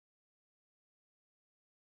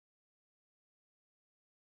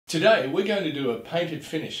Today we're going to do a painted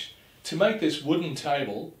finish to make this wooden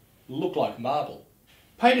table look like marble.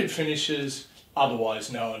 Painted finishes,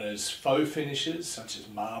 otherwise known as faux finishes, such as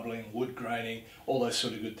marbling, wood graining, all those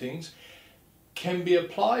sort of good things, can be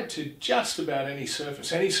applied to just about any surface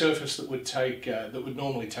that would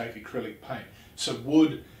normally take acrylic paint. So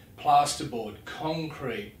wood, plasterboard,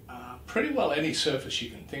 concrete, pretty well any surface you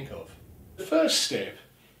can think of. The first step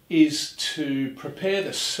is to prepare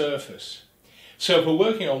the surface. So if we're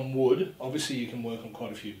working on wood, obviously you can work on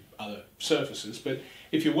quite a few other surfaces, but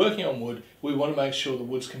if you're working on wood, we want to make sure the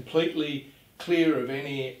wood's completely clear of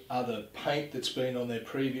any other paint that's been on there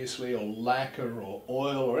previously, or lacquer or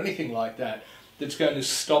oil or anything like that that's going to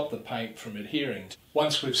stop the paint from adhering.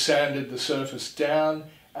 Once we've sanded the surface down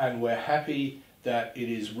and we're happy that it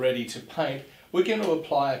is ready to paint, we're going to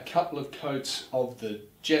apply a couple of coats of the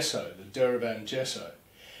gesso, the Derivan gesso.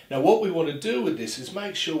 Now what we want to do with this is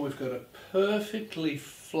make sure we've got a perfectly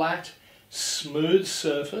flat, smooth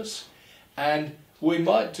surface, and we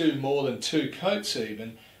might do more than 2 coats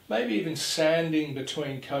even, maybe even sanding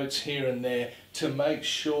between coats here and there to make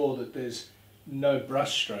sure that there's no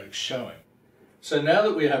brush strokes showing. So now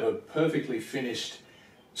that we have a perfectly finished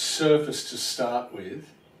surface to start with,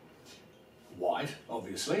 white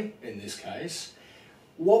obviously in this case,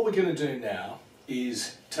 what we're going to do now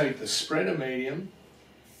is take the spreader medium,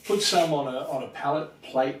 put some on a palette,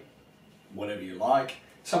 plate, whatever you like,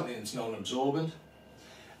 something that's non-absorbent,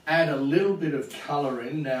 add a little bit of colour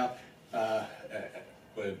in. Now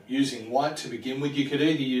we're using white to begin with. You could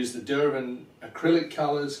either use the Derivan acrylic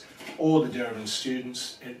colours or the Derivan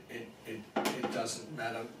Students. It doesn't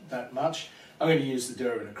matter that much. I'm going to use the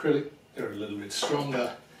Derivan acrylic. They're a little bit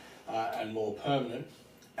stronger and more permanent.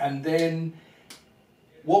 And then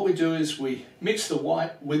what we do is we mix the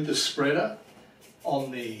white with the spreader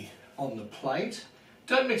on the plate.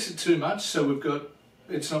 Don't mix it too much, so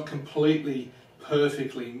it's not completely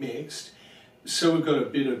perfectly mixed, so we've got a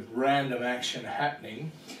bit of random action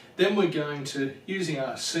happening. Then we're going to, using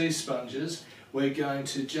our sea sponges, we're going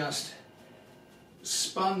to just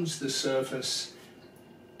sponge the surface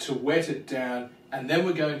to wet it down, and then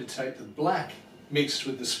we're going to take the black mixed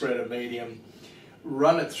with the spreader medium,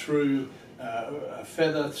 run it through a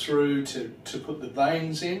feather through to put the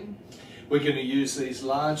veins in. We're going to use these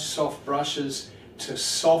large soft brushes to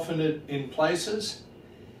soften it in places,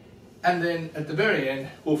 and then at the very end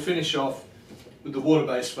we'll finish off with the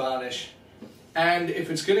water-based varnish. And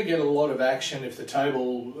if it's going to get a lot of action, if the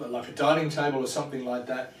table, like a dining table or something like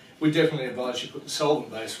that, we definitely advise you put the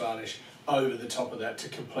solvent-based varnish over the top of that to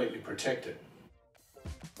completely protect it.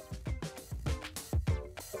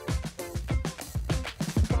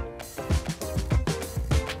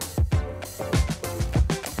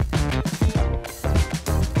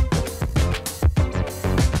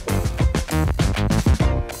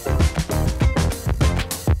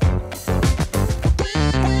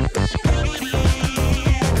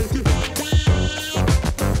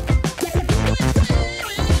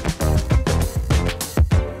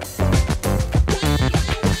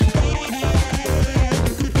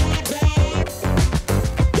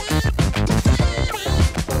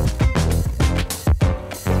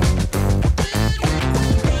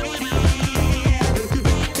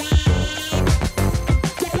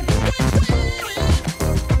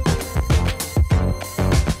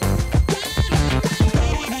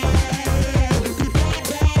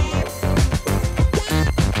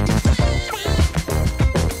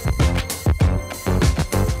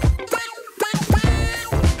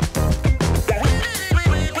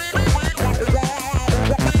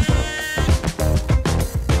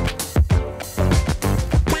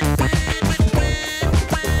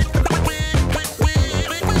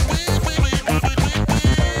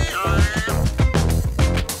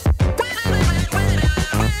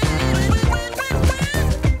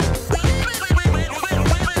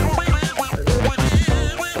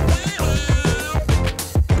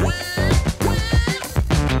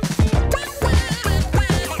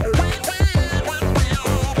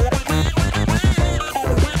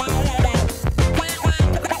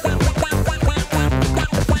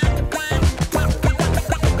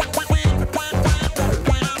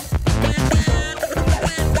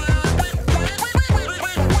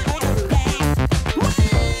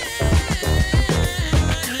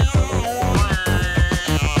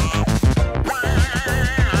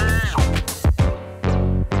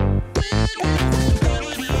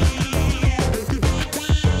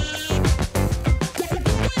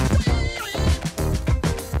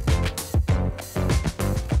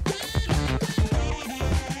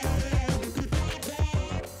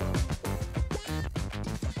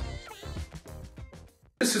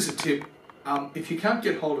 This is a tip If you can't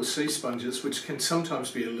get hold of sea sponges, which can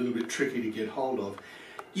sometimes be a little bit tricky to get hold of,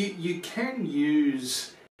 you can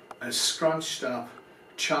use a scrunched up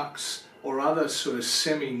chucks or other sort of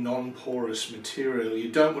semi-non-porous material.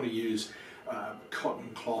 You don't want to use cotton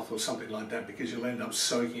cloth or something like that, because you'll end up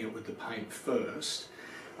soaking it with the paint first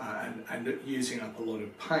and using up a lot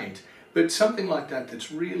of paint. But something like that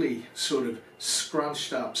that's really sort of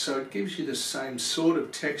scrunched up, so it gives you the same sort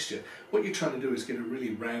of texture. What you're trying to do is get a really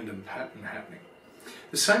random pattern happening.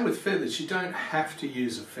 The same with feathers. You don't have to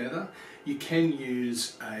use a feather. You can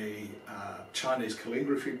use a Chinese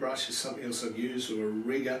calligraphy brush, is something else I've used, or a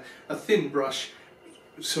rigger. A thin brush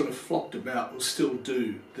sort of flopped about will still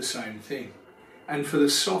do the same thing. And for the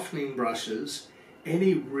softening brushes,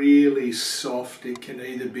 any really soft, it can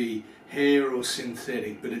either be hair or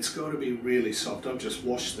synthetic, but it's got to be really soft. I've just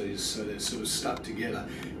washed these so they're sort of stuck together.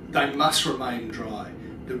 They must remain dry.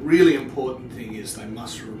 The really important thing is they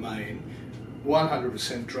must remain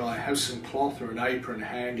 100% dry. Have some cloth or an apron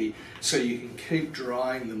handy so you can keep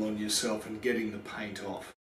drying them on yourself and getting the paint off.